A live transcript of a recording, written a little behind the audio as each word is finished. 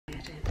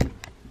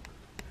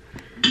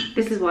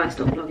This is why I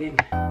stopped vlogging.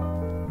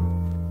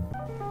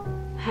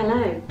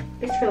 Hello.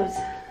 This feels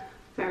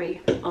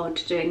very odd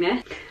doing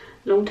this.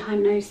 Long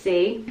time no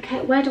see.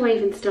 Okay, where do I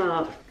even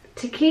start?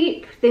 To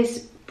keep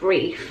this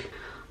brief,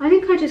 I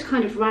think I just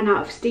kind of ran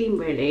out of steam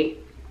really.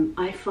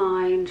 I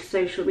find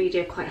social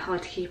media quite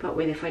hard to keep up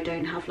with if I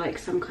don't have like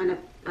some kind of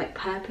like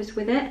purpose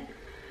with it.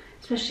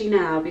 Especially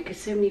now, because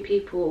so many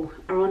people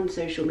are on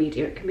social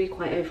media, it can be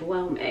quite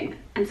overwhelming.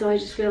 And so I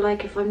just feel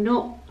like if I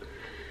don't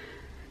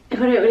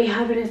really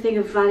have anything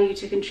of value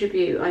to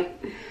contribute, I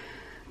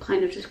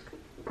kind of just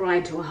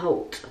grind to a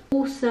halt.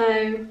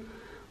 Also,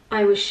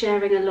 I was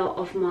sharing a lot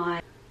of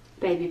my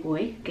baby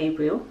boy,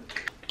 Gabriel,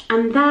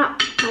 and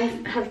that I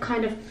have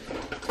kind of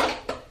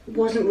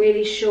wasn't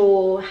really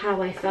sure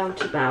how I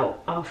felt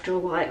about after a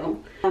while.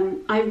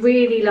 I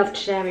really loved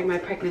sharing my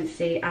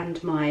pregnancy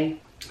and my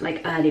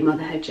like early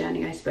motherhood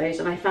journey, I suppose,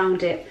 and I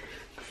found it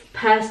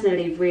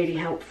personally really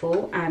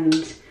helpful,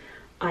 and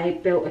I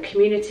built a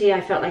community.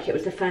 I felt like it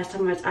was the first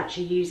time I was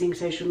actually using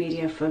social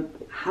media for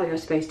how you're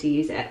supposed to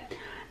use it.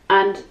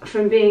 And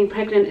from being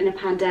pregnant in a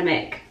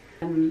pandemic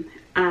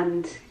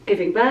and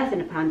giving birth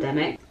in a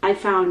pandemic, I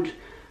found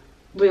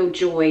real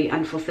joy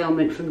and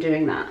fulfillment from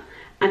doing that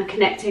and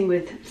connecting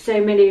with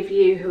so many of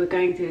you who are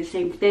going through the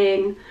same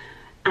thing,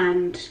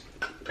 and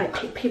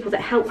like people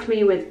that helped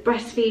me with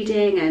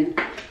breastfeeding and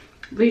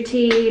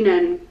routine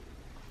and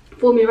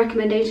formula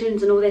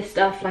recommendations and all this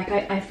stuff. Like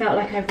I felt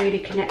like I really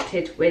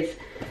connected with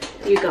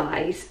you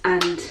guys,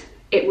 and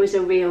it was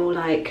a real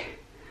like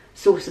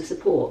source of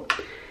support.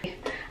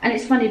 And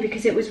it's funny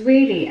because it was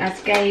really as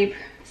Gabe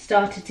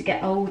started to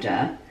get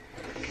older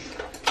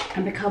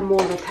and become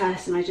more of a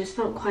person, I just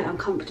felt quite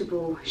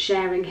uncomfortable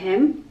sharing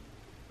him.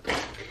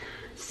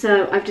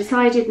 So I've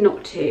decided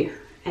not to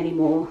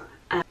anymore,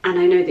 and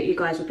I know that you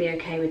guys will be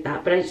okay with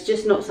that, but it's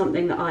just not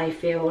something that I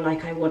feel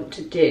like I want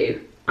to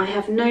do. I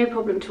have no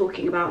problem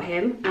talking about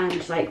him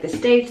and like the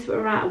stage that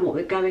we're at and what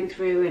we're going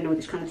through and all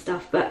this kind of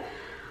stuff, but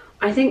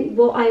I think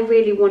what I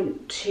really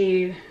want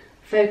to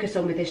focus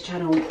on with this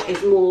channel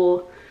is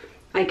more,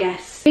 I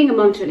guess, being a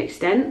mum to an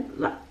extent.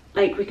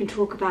 Like we can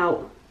talk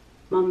about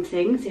mum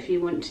things if you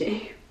want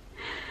to,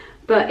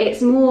 but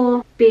it's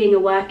more being a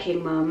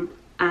working mum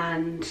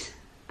and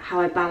how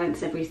I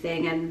balance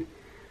everything and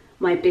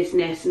my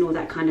business and all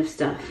that kind of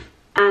stuff.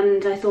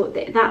 And I thought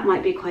that that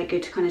might be quite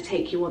good to kind of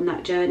take you on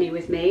that journey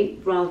with me,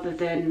 rather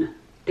than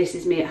this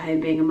is me at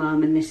home being a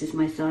mum and this is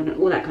my son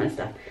and all that kind of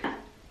stuff.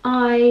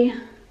 I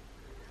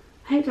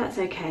hope that's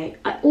okay.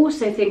 I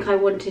also think I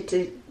wanted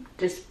to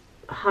just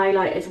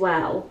highlight as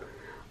well,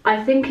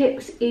 I think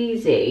it's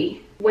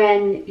easy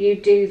when you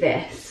do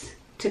this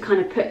to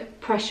kind of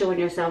put pressure on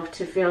yourself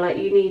to feel like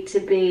you need to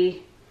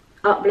be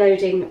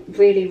uploading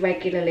really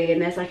regularly,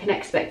 and there's like an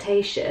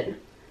expectation,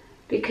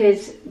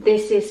 because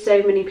this is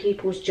so many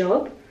people's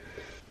job.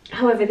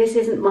 However, this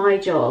isn't my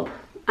job,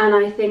 and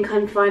I think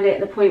I'm finally at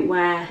the point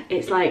where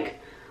it's like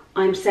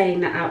I'm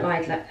saying that out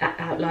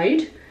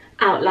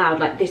loud,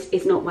 like this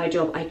is not my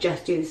job. I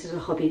just do this as a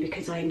hobby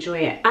because I enjoy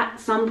it. At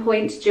some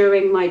point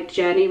during my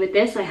journey with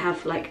this, I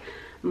have like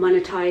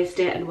monetized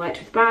it and worked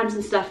with brands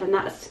and stuff, and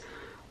that's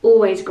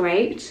always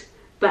great,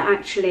 but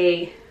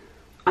actually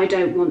I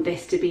don't want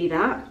this to be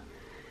that.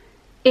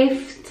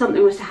 If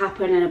something was to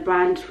happen and a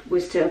brand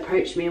was to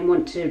approach me and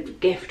want to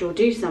gift or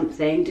do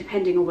something,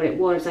 depending on what it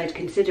was, I'd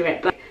consider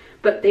it.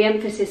 But the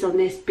emphasis on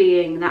this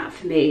being that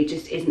for me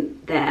just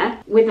isn't there.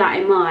 With that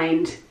in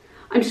mind,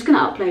 I'm just going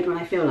to upload when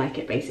I feel like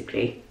it,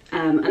 basically.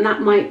 And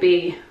that might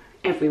be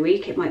every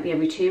week, it might be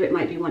every 2, it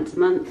might be once a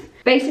month.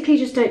 Basically,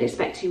 just don't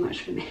expect too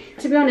much from me.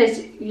 To be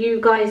honest, you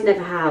guys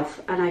never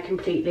have, and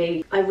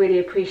I really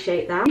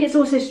appreciate that. I think it's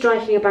also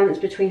striking a balance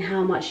between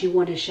how much you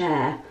want to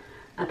share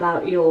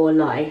about your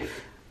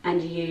life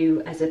and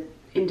you as an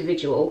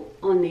individual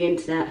on the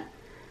internet.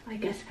 I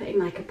guess putting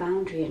like a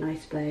boundary in, I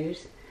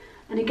suppose.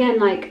 And again,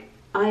 like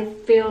I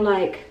feel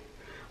like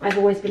I've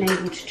always been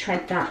able to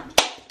tread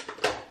that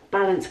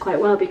balance quite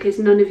well, because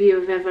none of you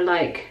have ever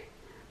like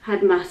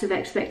had massive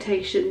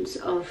expectations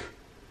of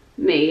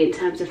me in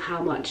terms of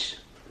how much.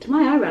 Do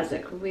my eyebrows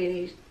look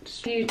really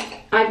skewed?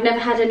 I've never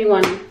had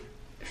anyone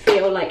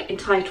feel like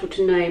entitled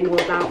to know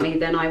more about me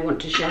than I want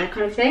to share,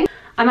 kind of thing.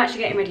 I'm actually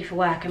getting ready for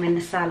work. I'm in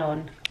the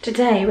salon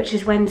today, which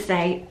is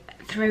Wednesday,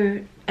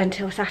 through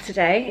until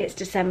Saturday. It's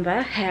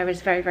December. Hair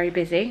is very, very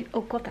busy.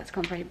 Oh God, that's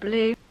gone very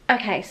blue.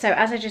 Okay, so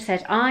as I just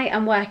said, I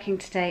am working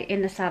today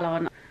in the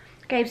salon.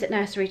 Gabe's at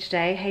nursery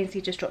today.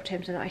 Hazeley just dropped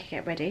him so that I can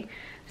get ready.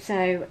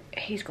 So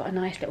he's got a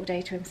nice little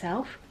day to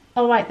himself.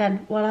 All right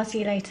then, well, I'll see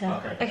you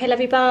later. Okay,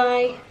 love you,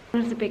 bye.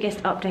 One of the biggest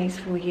updates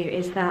for you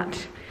is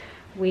that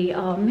we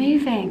are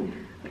moving,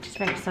 which is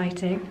very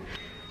exciting.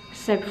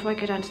 So before I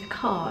go down to the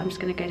car, I'm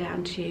just going to go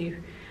down to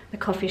the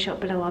coffee shop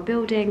below our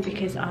building,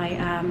 because I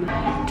am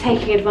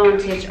taking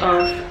advantage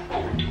of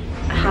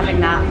having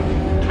that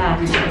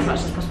as much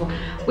as possible.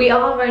 We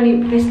are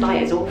only, this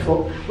light is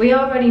awful, we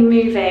are only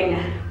moving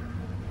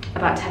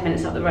about 10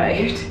 minutes up the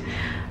road,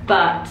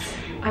 but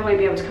I won't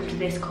be able to come to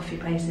this coffee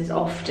place as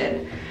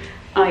often,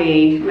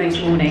 i.e. most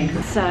mornings.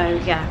 So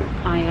yeah,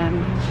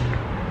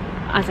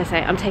 as I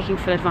say, I'm taking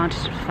full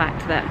advantage of the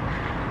fact that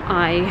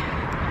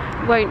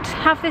I won't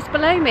have this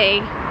below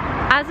me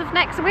as of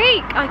next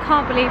week. I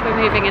can't believe we're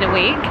moving in a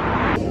week.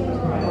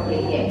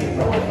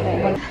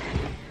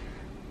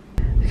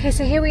 Okay,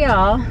 so here we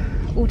are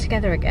all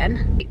together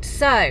again.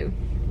 So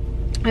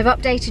I've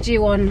updated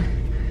you on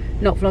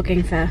not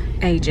vlogging for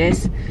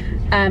ages.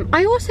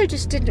 I also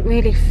just didn't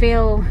really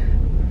feel,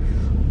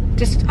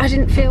 I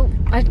didn't feel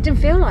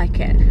like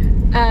it.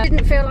 I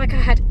didn't feel like I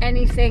had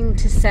anything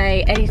to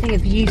say, anything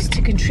of use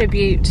to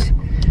contribute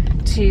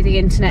to the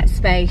internet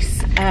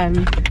space.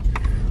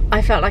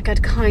 I felt like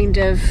I'd kind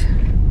of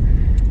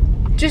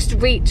just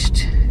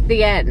reached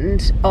the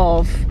end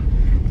of,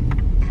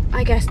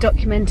 I guess,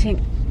 documenting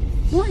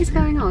what is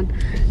going on.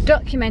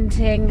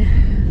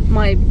 Documenting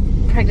my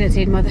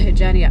pregnancy and motherhood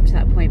journey up to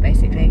that point,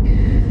 basically.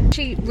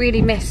 She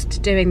really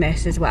missed doing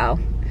this as well,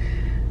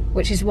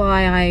 which is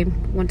why I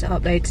want to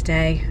upload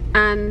today.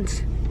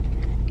 And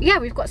yeah,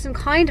 we've got some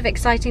kind of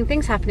exciting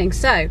things happening.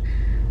 So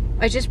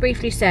I just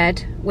briefly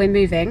said we're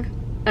moving.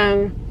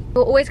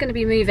 We're always going to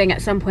be moving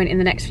at some point in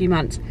the next few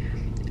months.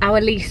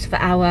 Our lease for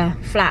our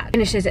flat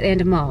finishes at the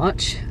end of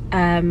March,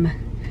 and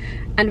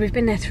we've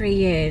been there 3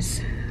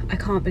 years. I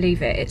can't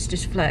believe it, it's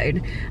just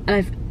flown. And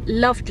I've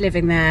loved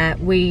living there.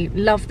 We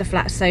love the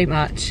flat so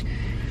much.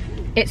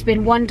 It's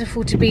been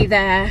wonderful to be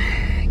there,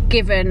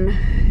 given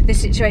the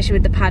situation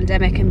with the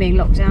pandemic and being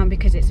locked down,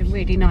 because it's a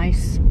really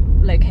nice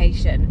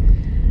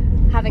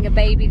location. Having a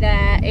baby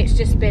there, it's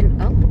just been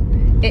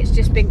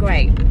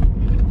great.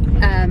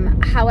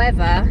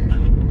 However,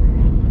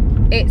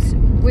 it's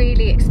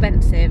really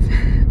expensive,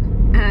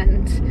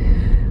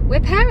 and we're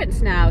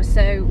parents now,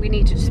 so we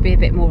need to just be a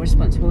bit more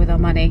responsible with our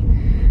money.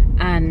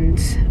 And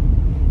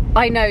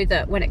I know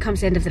that when it comes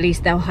to the end of the lease,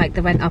 they'll hike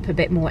the rent up a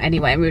bit more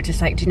anyway, and we were just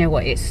like, do you know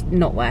what, it's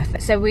not worth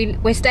it. So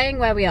we're staying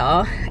where we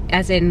are,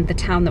 as in the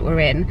town that we're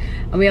in,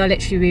 and we are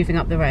literally moving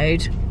up the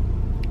road.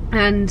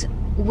 And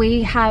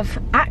we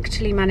have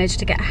actually managed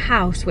to get a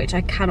house, which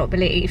I cannot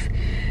believe,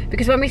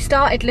 because when we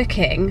started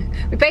looking,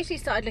 we basically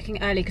started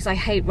looking early because I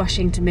hate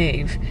rushing to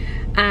move,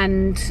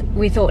 and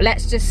we thought,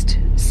 let's just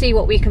see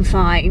what we can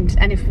find,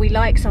 and if we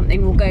like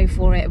something, we'll go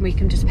for it, and we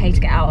can just pay to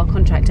get out our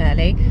contract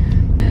early.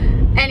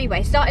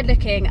 Anyway, started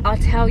looking. I'll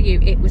tell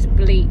you, it was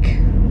bleak.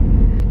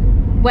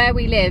 Where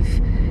we live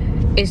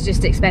is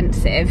just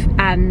expensive,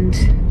 and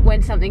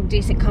when something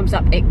decent comes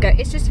up,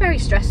 it's just very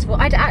stressful.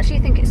 I actually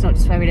think it's not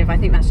just where we live, I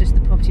think that's just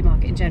the property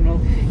market in general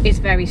is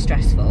very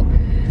stressful.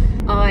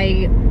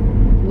 I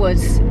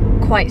was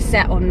quite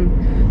set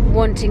on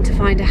wanting to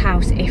find a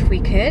house if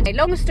we could.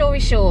 Long story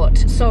short,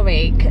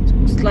 sorry,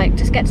 like,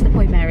 just get to the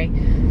point, Mary.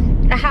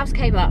 A house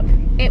came up,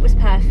 it was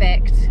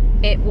perfect.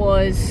 It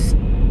was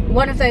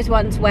one of those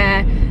ones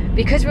where,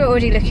 because we were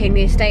already looking,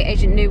 the estate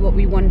agent knew what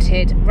we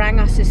wanted, rang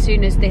us as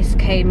soon as this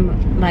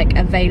came like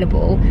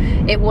available.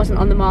 It wasn't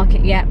on the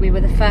market yet. We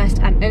were the first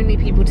and only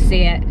people to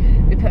see it.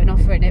 We put an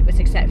offer in, it was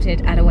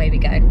accepted, and away we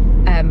go.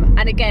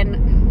 And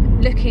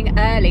again, looking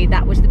early,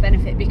 that was the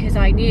benefit, because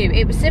I knew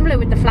it was similar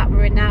with the flat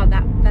we're in now.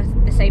 That's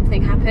the same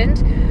thing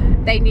happened.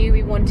 They knew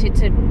we wanted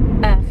to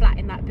flat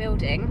in that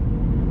building,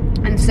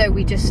 and so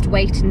we just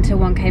waited until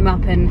one came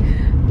up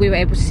and we were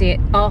able to see it.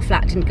 Our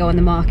flat didn't go on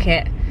the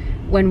market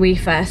when we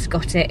first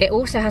got it. It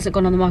also hasn't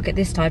gone on the market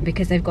this time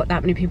because they've got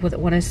that many people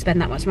that want to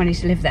spend that much money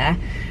to live there.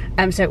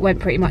 So it went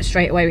pretty much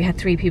straight away. We had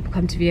 3 people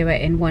come to view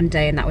it in one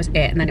day, and that was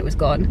it, and then it was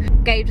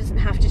gone. Gabe doesn't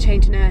have to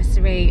change a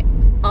nursery.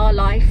 Our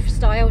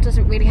lifestyle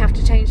doesn't really have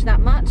to change that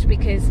much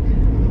because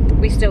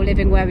we're still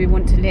living where we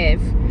want to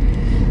live.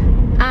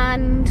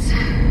 And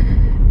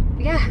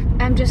yeah,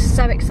 I'm just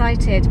so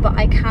excited, but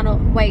I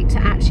cannot wait to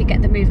actually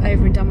get the move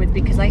over and done with,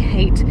 because I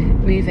hate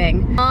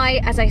moving.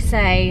 As I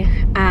say,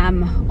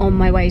 am on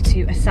my way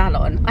to a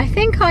salon. I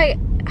think I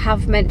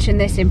have mentioned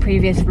this in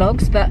previous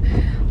vlogs, but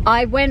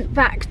I went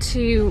back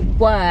to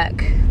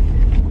work-ish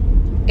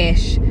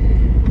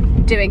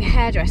doing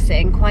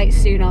hairdressing quite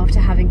soon after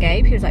having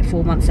Gabe. He was like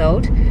 4 months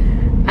old,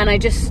 and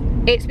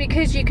it's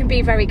because you can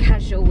be very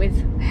casual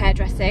with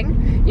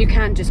hairdressing. You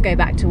can just go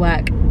back to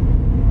work,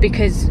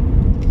 because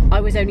I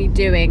was only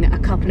doing a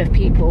couple of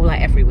people like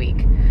every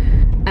week.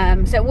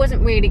 So it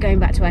wasn't really going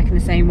back to work in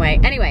the same way.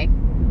 Anyway,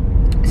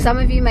 some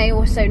of you may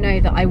also know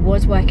that I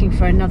was working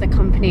for another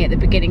company at the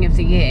beginning of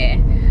the year,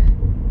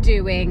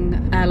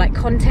 doing like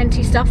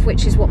content-y stuff,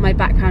 which is what my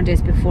background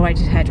is before I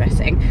did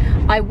hairdressing.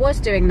 I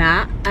was doing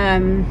that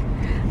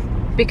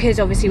because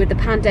obviously with the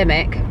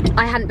pandemic,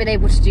 I hadn't been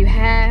able to do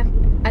hair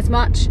as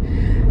much.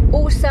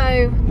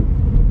 Also,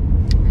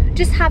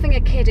 just having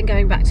a kid and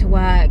going back to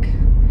work,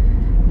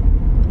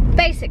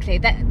 basically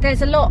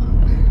there's a lot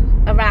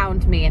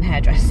around me in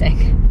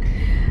hairdressing,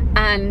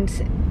 and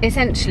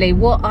essentially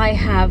what I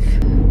have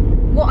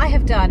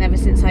done ever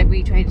since I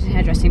retrained in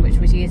hairdressing, which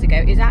was years ago,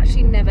 is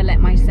actually never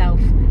let myself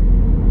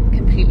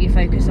completely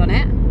focus on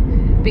it,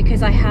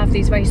 because I have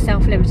these very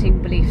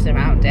self-limiting beliefs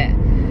around it.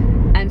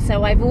 And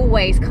so I've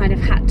always kind of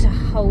had to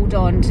hold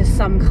on to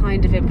some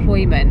kind of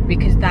employment,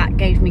 because that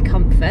gave me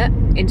comfort,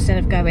 instead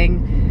of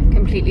going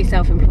completely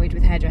self-employed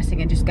with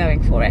hairdressing and just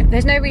going for it.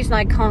 There's no reason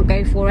I can't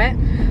go for it.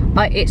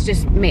 it's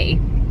just me.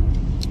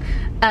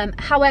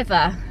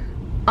 However,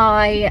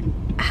 I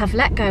have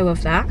let go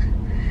of that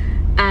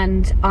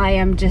and I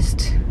am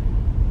just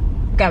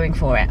going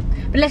for it.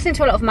 But listening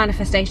to a lot of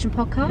manifestation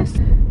podcasts,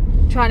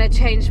 trying to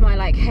change my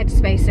like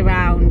headspace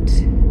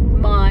around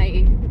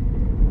my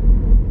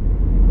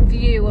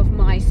view of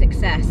my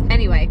success.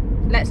 Anyway,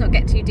 let's not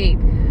get too deep.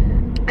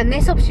 And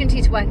this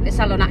opportunity to work at the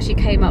salon actually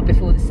came up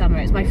before the summer.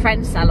 It's my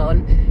friend's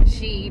salon.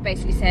 She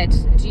basically said,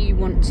 do you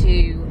want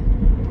to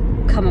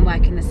come and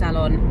work in the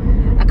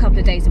salon a couple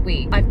of days a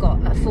week? I've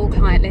got a full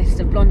client list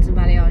of blondes and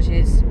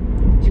balayages.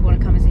 Do you want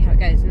to come and see how it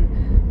goes?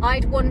 And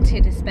I'd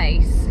wanted a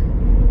space.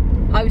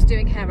 I was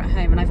doing hair at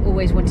home and I've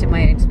always wanted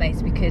my own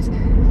space because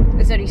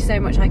there's only so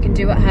much I can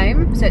do at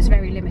home, so it's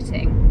very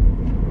limiting.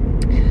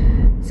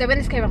 So when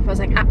this came up I was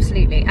like,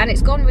 absolutely. And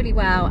it's gone really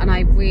well, and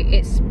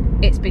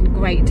it's been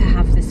great to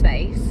have the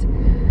space.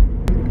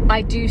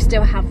 I do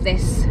still have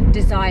this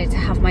desire to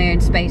have my own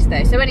space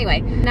though. So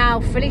anyway,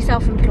 now fully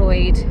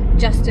self-employed,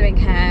 just doing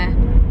hair,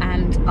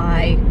 and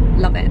I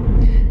love it.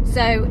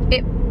 So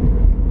it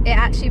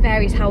actually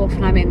varies how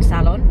often I'm in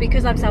salon.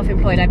 Because I'm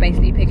self-employed, I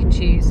basically pick and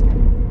choose.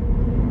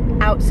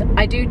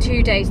 I do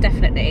 2 days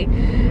definitely,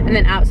 and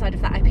then outside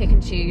of that I pick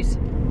and choose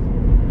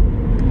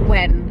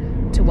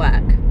when to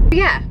work. But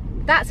yeah,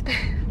 that's,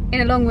 in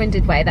a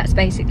long-winded way, that's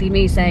basically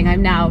me saying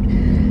I'm now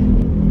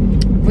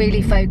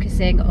really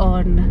focusing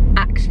on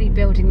actually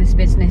building this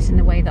business in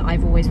the way that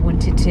I've always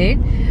wanted to.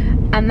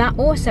 And that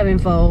also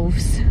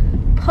involves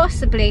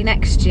possibly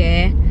next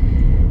year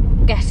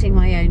getting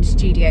my own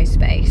studio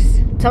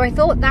space. So I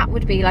thought that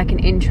would be like an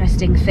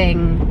interesting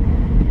thing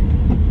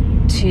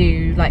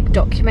to like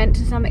document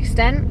to some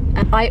extent.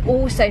 And I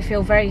also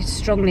feel very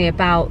strongly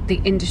about the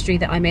industry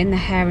that I'm in, the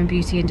hair and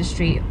beauty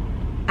industry,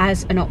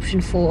 as an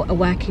option for a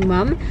working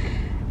mum,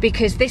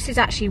 because this is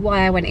actually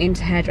why I went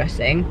into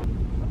hairdressing,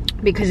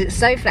 because it's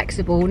so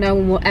flexible. No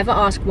one will ever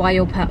ask why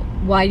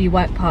you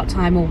work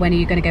part-time or when are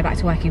you going to go back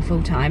to working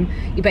full-time.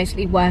 You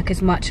basically work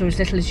as much or as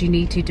little as you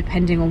need to,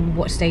 depending on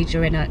what stage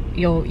you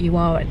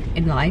are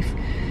in life.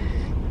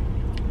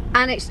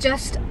 And it's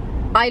just,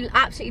 I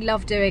absolutely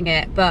love doing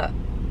it, but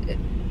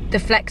the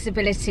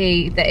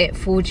flexibility that it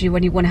affords you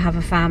when you want to have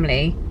a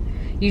family,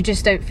 you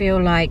just don't feel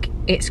like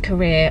it's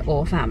career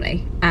or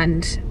family.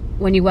 And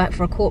when you work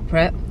for a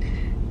corporate,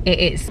 it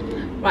is.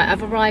 Right,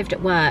 I've arrived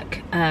at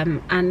work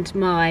and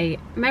my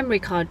memory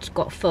card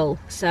got full,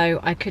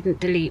 so I couldn't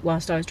delete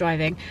whilst I was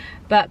driving.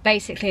 But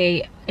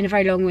basically, in a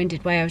very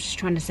long-winded way, I was just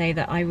trying to say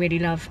that I really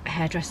love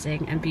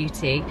hairdressing and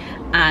beauty,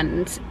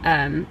 and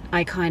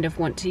I kind of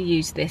want to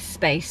use this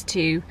space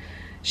to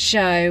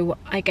show,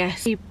 I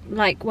guess,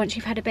 like once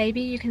you've had a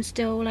baby you can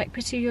still like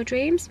pursue your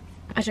dreams.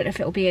 I don't know if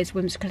it'll be as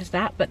whimsical as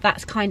that, but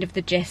that's kind of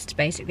the gist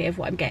basically of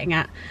what I'm getting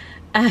at.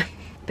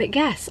 But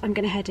yes, I'm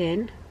gonna head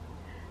in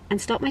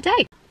and start my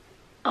day.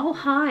 Oh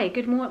hi,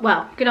 good morning,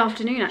 well good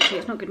afternoon actually,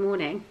 it's not good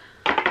morning.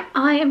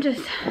 I am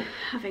just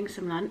having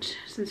some lunch,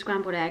 some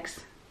scrambled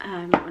eggs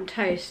on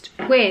toast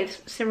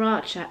with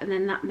sriracha, and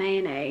then that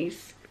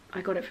mayonnaise,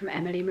 I got it from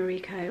Emily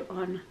Mariko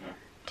on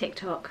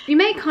TikTok. You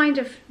may kind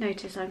of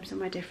notice I'm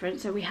somewhere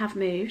different, so we have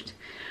moved.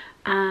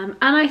 And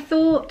I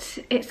thought,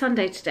 it's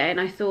Sunday today,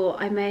 and I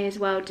thought I may as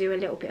well do a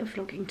little bit of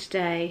vlogging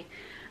today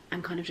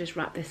and kind of just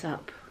wrap this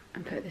up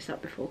and put this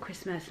up before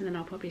Christmas, and then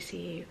I'll probably see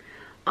you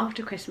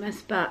after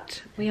Christmas.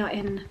 But we are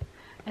in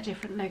a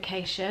different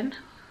location.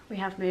 We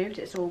have moved,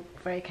 it's all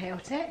very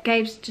chaotic.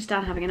 Gabe's just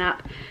down having a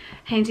nap.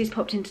 Hainsy's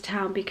popped into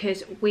town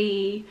because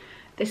we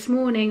this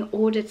morning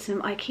ordered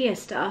some IKEA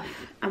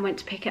stuff and went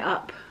to pick it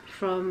up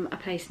from a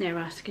place near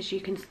us, because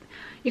you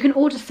can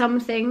order some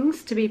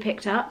things to be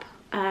picked up.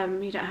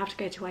 You don't have to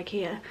go to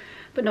IKEA,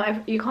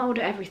 but you can't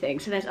order everything.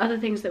 So there's other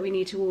things that we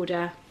need to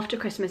order after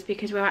Christmas,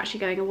 because we're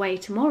actually going away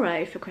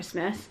tomorrow for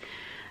Christmas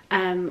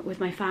with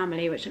my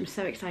family, which I'm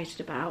so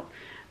excited about.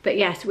 But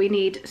yes, we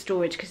need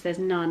storage because there's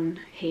none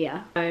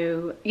here.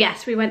 So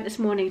yes, we went this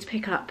morning to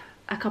pick up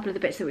a couple of the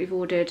bits that we've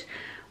ordered.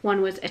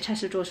 One was a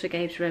chest of drawers for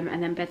Gabe's room,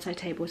 and then bedside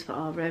tables for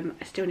our room.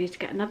 I still need to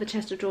get another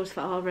chest of drawers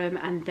for our room,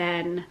 and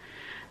then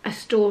a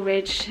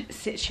storage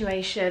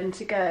situation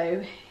to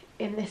go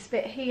in this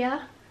bit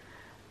here.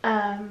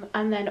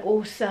 And then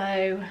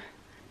also,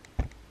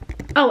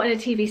 oh, and a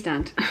TV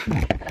stand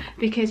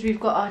because we've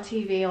got our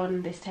TV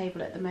on this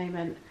table at the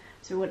moment,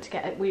 so we want to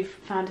get it. We've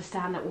found a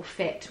stand that will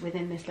fit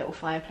within this little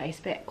fireplace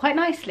bit quite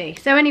nicely.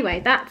 So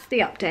anyway, that's the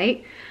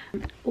update.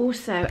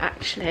 Also,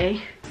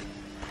 actually,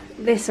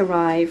 this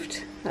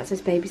arrived. That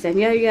says Babyzen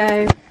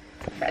Yoyo.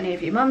 For any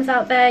of you mums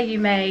out there, you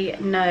may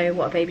know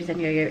what a Babyzen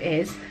Yoyo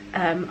is.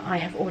 I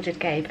have ordered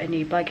Gabe a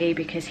new buggy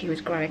because he was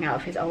growing out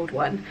of his old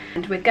one,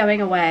 and with going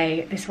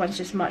away this one's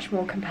just much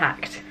more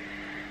compact,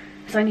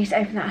 so I need to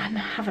open that and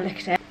have a look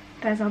at it.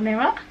 There's our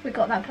mirror, we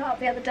got that put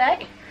up the other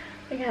day.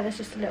 But yeah, there's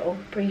just a little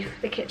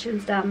brief, the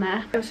kitchen's down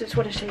there. I also just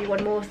want to show you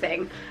one more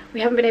thing.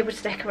 We haven't been able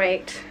to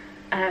decorate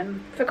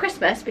for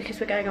Christmas because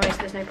we're going away, so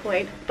there's no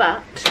point,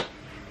 but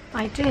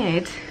I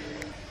did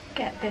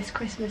get this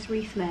Christmas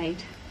wreath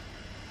made.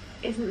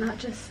 Isn't that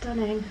just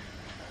stunning?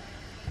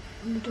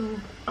 On the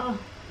door. Oh,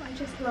 I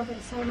just love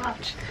it so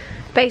much.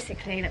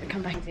 Basically, let me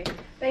come back to you.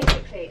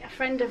 Basically, a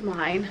friend of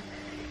mine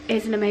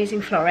is an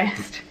amazing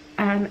florist.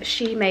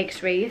 She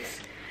makes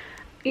wreaths,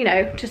 you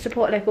know, to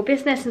support local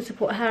business and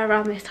support her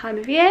around this time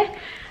of year.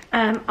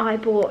 I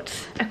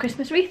bought a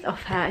Christmas wreath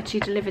off her and she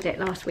delivered it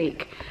last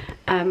week,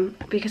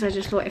 because I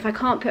just thought if I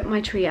can't put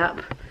my tree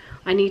up,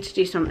 I need to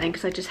do something,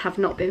 because I just have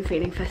not been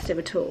feeling festive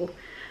at all.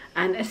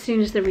 And as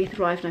soon as the wreath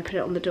arrived and I put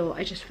it on the door,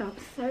 I just felt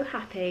so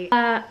happy.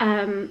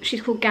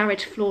 She's called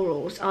Eloise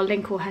Florals. I'll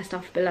link all her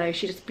stuff below.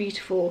 She does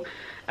beautiful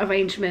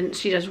arrangements.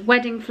 She does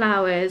wedding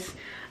flowers,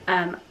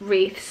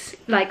 wreaths,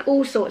 like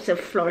all sorts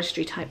of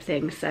floristry type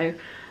things. So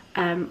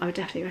I would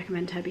definitely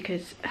recommend her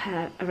because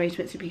her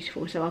arrangements are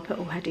beautiful. So I'll put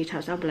all her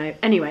details down below.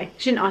 Anyway,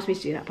 she didn't ask me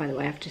to do that, by the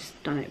way. I've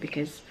just done it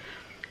because,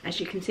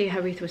 as you can see,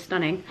 her wreath was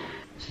stunning.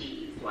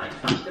 She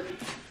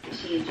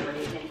enjoyed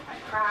it, getting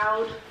quite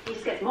proud. He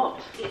just gets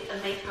mobbed. It's a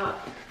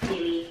makeup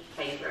really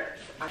favourite.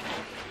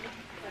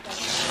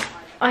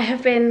 I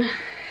have been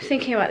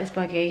thinking about this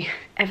buggy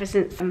ever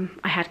since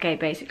I had Gabe.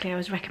 Basically, I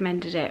was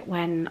recommended it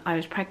when I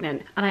was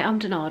pregnant, and I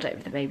ummed and ahed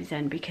over the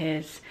Babyzen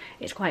because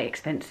it's quite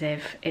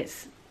expensive.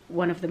 It's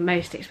one of the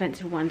most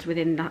expensive ones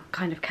within that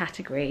kind of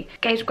category.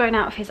 Gabe's grown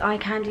out of his eye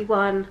candy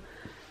one,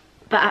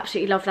 but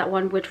absolutely love that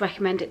one. Would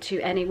recommend it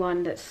to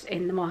anyone that's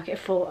in the market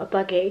for a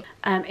buggy.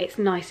 It's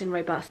nice and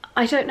robust.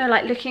 I don't know,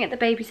 like looking at the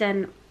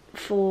Babyzen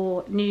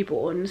for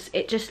newborns,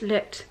 it just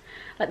looked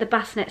like the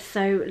bassinet's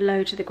so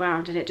low to the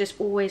ground and it just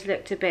always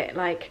looked a bit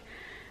like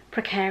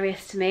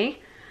precarious to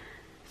me.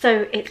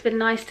 So it's been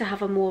nice to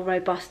have a more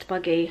robust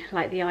buggy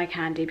like the eye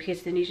candy,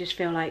 because then you just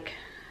feel like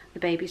the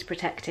baby's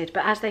protected.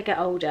 But as they get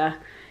older,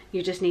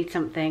 you just need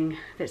something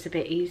that's a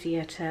bit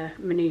easier to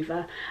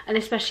manoeuvre. And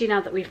especially now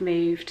that we've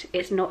moved,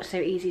 it's not so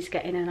easy to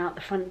get in and out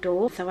the front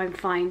door. So I'm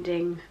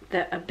finding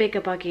that a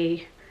bigger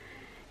buggy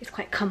is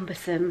quite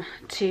cumbersome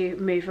to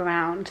move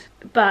around.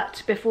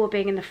 But before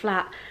being in the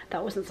flat,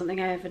 that wasn't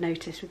something I ever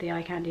noticed with the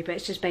eye candy. But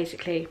it's just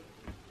basically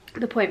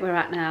the point we're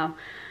at now.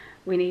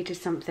 We needed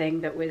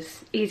something that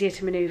was easier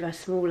to manoeuvre,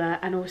 smaller,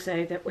 and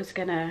also that was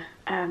gonna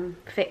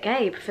fit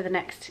Gabe for the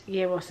next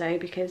year or so,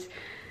 because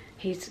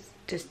he's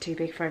just too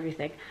big for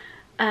everything.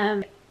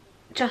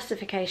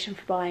 Justification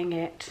for buying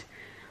it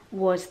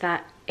was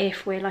that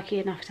if we're lucky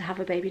enough to have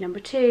a baby number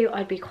 2,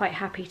 I'd be quite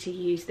happy to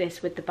use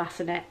this with the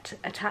bassinet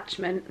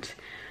attachment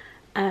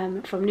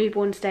from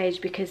newborn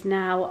stage, because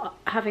now,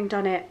 having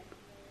done it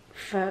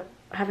for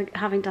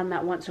having done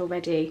that once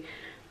already,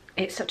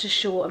 it's such a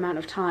short amount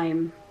of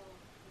time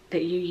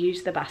that you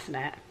use the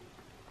bassinet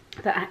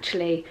that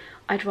actually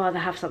I'd rather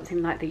have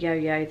something like the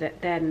yo-yo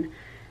that then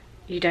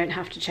you don't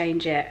have to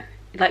change it.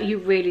 Like, you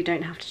really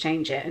don't have to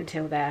change it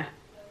until they're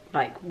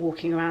like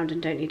walking around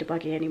and don't need a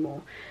buggy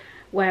anymore.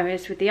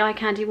 Whereas with the eye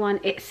candy one,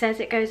 it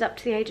says it goes up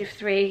to the age of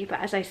 3, but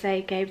as I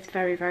say, Gabe's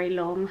very, very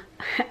long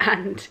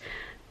and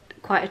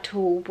quite a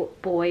tall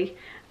boy,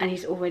 and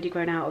he's already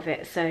grown out of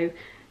it, so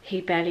he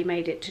barely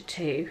made it to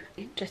 2.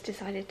 He just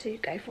decided to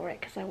go for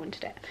it because I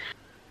wanted it.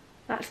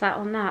 That's that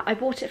on that. I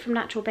bought it from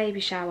Natural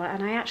Baby Shower,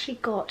 and I actually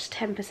got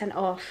 10%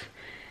 off,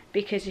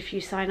 because if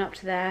you sign up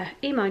to their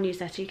email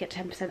newsletter you get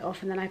 10%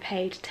 off, and then I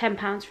paid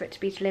 £10 for it to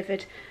be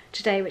delivered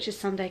today, which is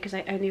Sunday, because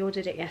I only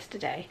ordered it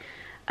yesterday.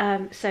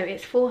 So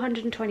it's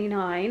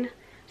 £429,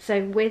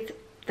 so with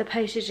the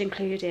postage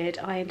included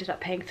I ended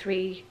up paying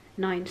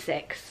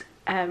 £396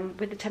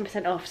 with the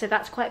 10% off, so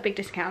that's quite a big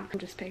discount. I'm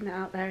just putting that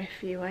out there.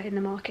 If you are in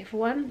the market for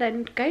one,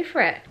 then go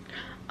for it.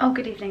 Oh,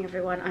 good evening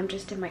everyone. I'm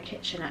just in my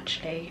kitchen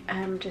actually,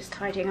 just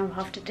tidying up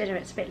after dinner.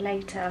 It's a bit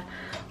later.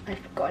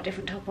 I've got a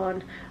different top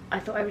on. I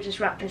thought I would just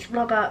wrap this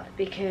vlog up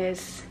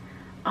because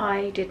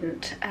I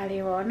didn't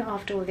earlier on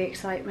after all the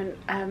excitement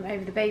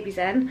over the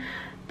Babyzen.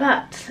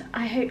 But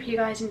I hope you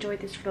guys enjoyed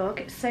this vlog.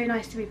 It's so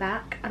nice to be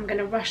back. I'm going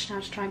to rush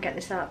now to try and get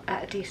this up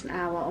at a decent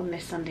hour on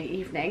this Sunday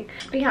evening.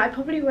 But yeah, I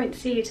probably won't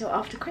see you till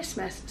after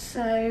Christmas,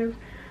 so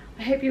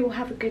I hope you all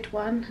have a good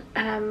one,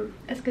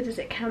 as good as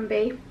it can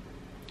be.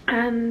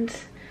 And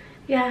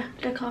yeah,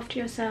 look after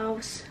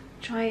yourselves,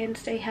 try and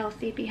stay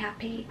healthy, be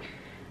happy,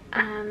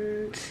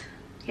 and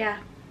yeah,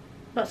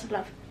 lots of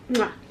love.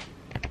 Mwah.